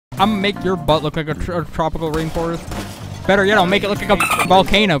I'm gonna make your butt look like a tropical rainforest. Better yet, I'll make it look like a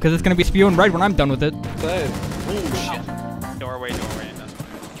volcano, because it's gonna be spewing red when I'm done with it. Oh shit. Doorway.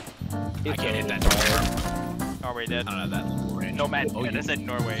 I can't hit that door. Norway dead. I don't know that. No man, I said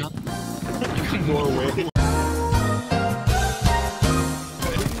Norway. Norway.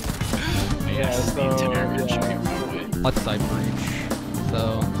 Yeah, so Left side breach.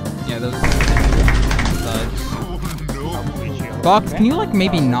 So, yeah, those sides. Box, can you like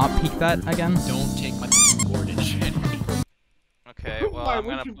maybe not peek that again? don't take my gordon shit. Okay, well I'm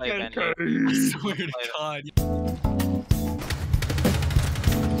gonna play Bendy. I swear to God.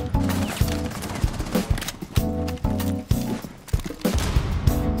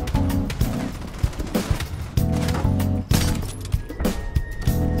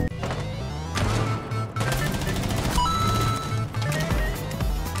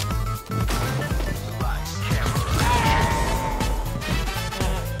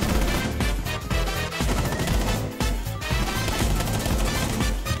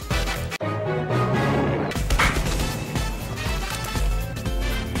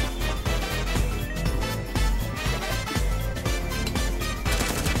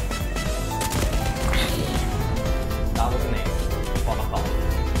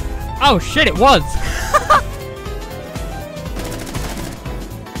 Oh shit, it was!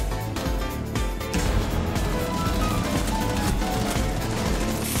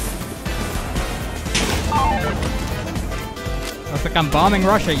 Looks like I'm bombing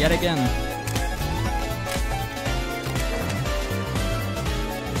Russia yet again.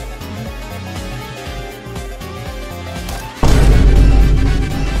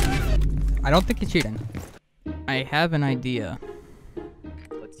 I don't think he's cheating. I have an idea.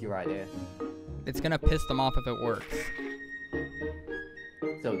 What's your idea? It's gonna piss them off if it works.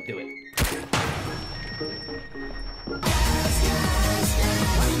 So do it.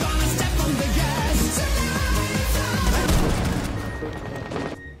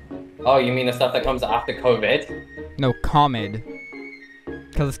 Oh, you mean the stuff that comes after COVID? No, comedy.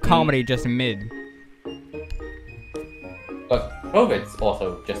 Because it's comedy just mid. But COVID's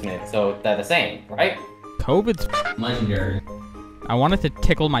also just mid, so they're the same, right? COVID's Legendary. I wanted to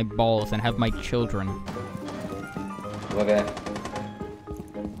tickle my balls and have my children. Look at it.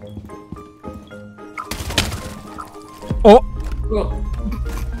 Oh!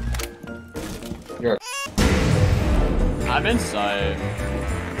 You're I'm inside.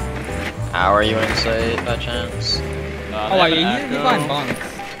 How are you inside by chance? Oh, yeah, you find bunks.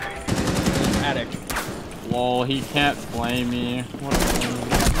 Attic. Lol, he can't flame me. What a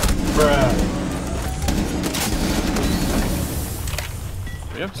Bruh.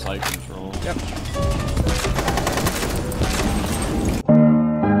 We have site control. Yep.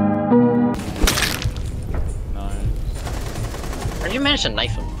 Nice. Where you manage to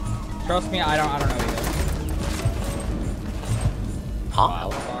knife him? Trust me, I don't know either. Huh?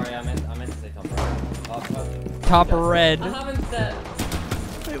 sorry, I meant to say top right. Top red. I haven't said.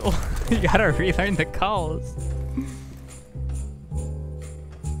 You gotta relearn the calls.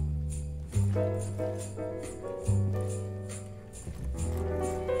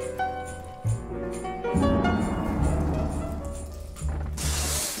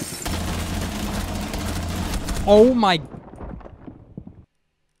 Oh my.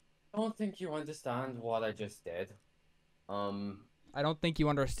 I don't think you understand what I just did. I don't think you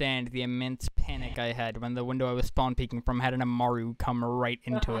understand the immense panic I had when the window I was spawn peeking from had an Amaru come right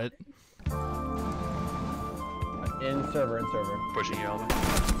into it. In server. Pushing you all the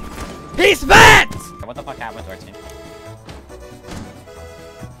way. He's fat! What the fuck happened to our team?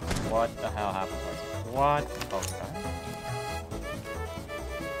 What the hell happened to our team? What? Oh god.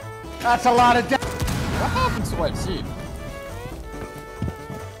 That's a lot of death. What happened to white team?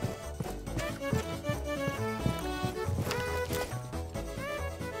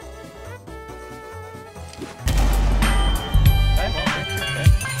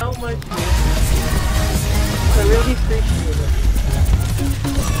 How much? I really appreciate it.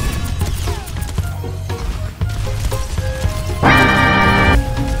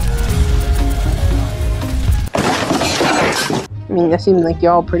 I mean, that seems like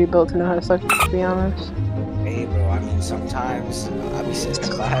y'all pretty built to know how to suck, to be honest. Hey, bro, I mean, sometimes I be sitting in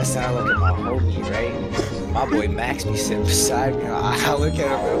class and I look at my homie, right? My boy Max be sitting beside me. I look at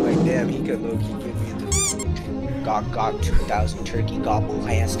him and I'm like, damn, he could low-key give me the Gok 2000 turkey gobble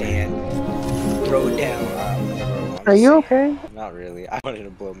handstand, throw it down. Are you okay? Not really. I wanted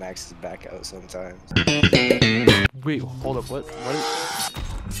to blow Max's back out sometimes. Wait, hold up. What?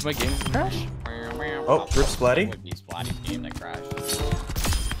 Did my game crash? Oh, Rip Splatty. Would be Splatty game that crashed.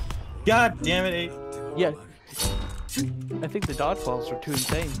 God damn it, Yeah. I think the dodgeballs are too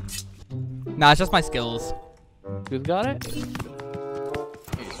insane. Nah, it's just my skills. Who's got it?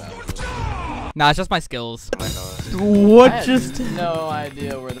 Nah, it's just my skills. I What had just? no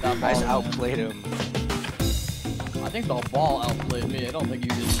idea where that ball Guys was. outplayed him. I think the ball outplayed me. I don't think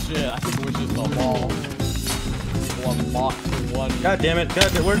you did shit. I think it was just the ball. One box and one. God damn it.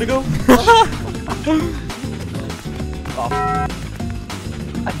 God damn, where'd it go?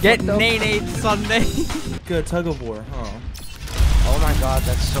 Get Nate Sunday. Good tug of war, huh? Oh my god,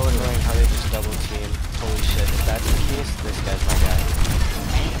 that's so annoying how they just double team. Holy shit, if that's the case, this guy's my guy.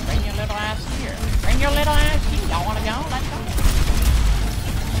 Bring your little ass here. Bring your little ass here. Y'all wanna go? Let's go.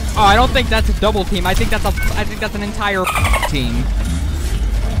 Oh, I don't think that's a double team. I think that's an entire team.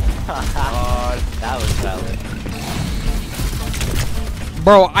 That was valid.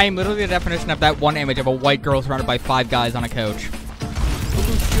 Bro, I am literally the definition of that one image of a white girl surrounded by 5 guys on a couch.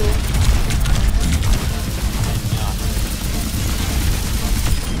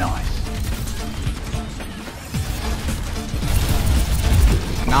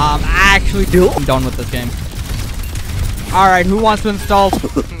 Nah, I'm actually done with this game. Alright, who wants to install...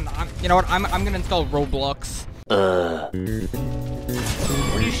 you know what, I'm gonna install Roblox. What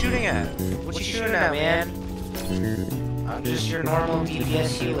are you shooting at? What you shooting at, man? I'm just your normal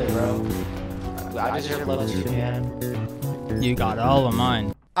DPS healer, bro. I deserve level 2, man. You got all of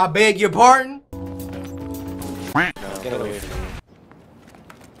mine. I beg your pardon? Get away from me.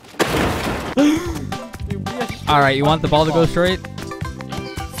 Alright, you want the ball to go straight?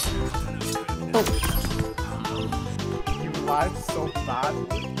 You lied so bad.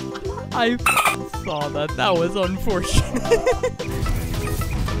 I saw that. That was unfortunate.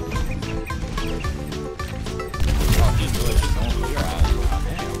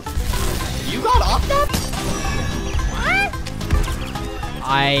 You got off that?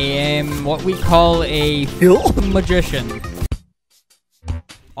 I am what we call a magician.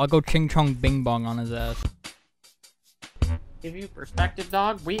 I'll go ching chong bing bong on his ass. Give you perspective,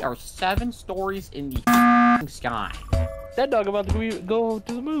 dog. We are 7 stories in the sky. That dog about to go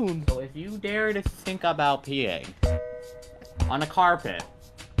to the moon. So if you dare to think about peeing on a carpet,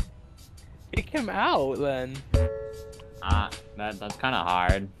 Kick him out then. that's kind of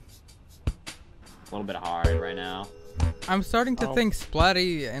hard. A little bit hard right now. I'm starting to think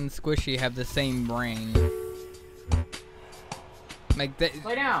Splatty and Squishy have the same brain. Like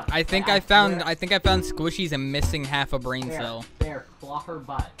Lay down. I think I found Squishy's and missing half a brain cell. There, claw her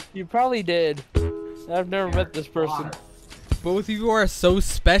butt. You probably did. I've never met this person. Both of you are so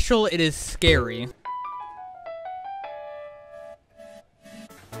special, it is scary.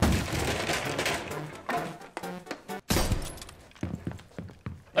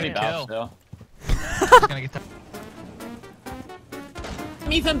 Let me bounce, though. Gonna get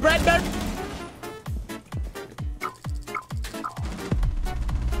Ethan Bradbury.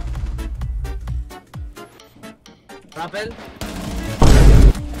 Rappel?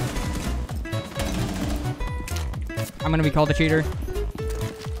 I'm gonna be called a cheater.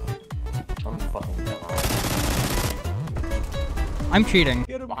 I'm fucking done. I'm cheating.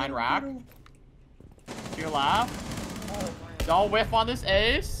 Behind rack. To your left. Don't whiff on this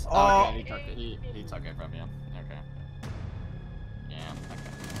ace. Oh, okay, he took it. He took it from you. Okay. Yeah.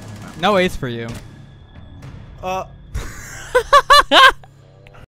 Okay. No ace for you.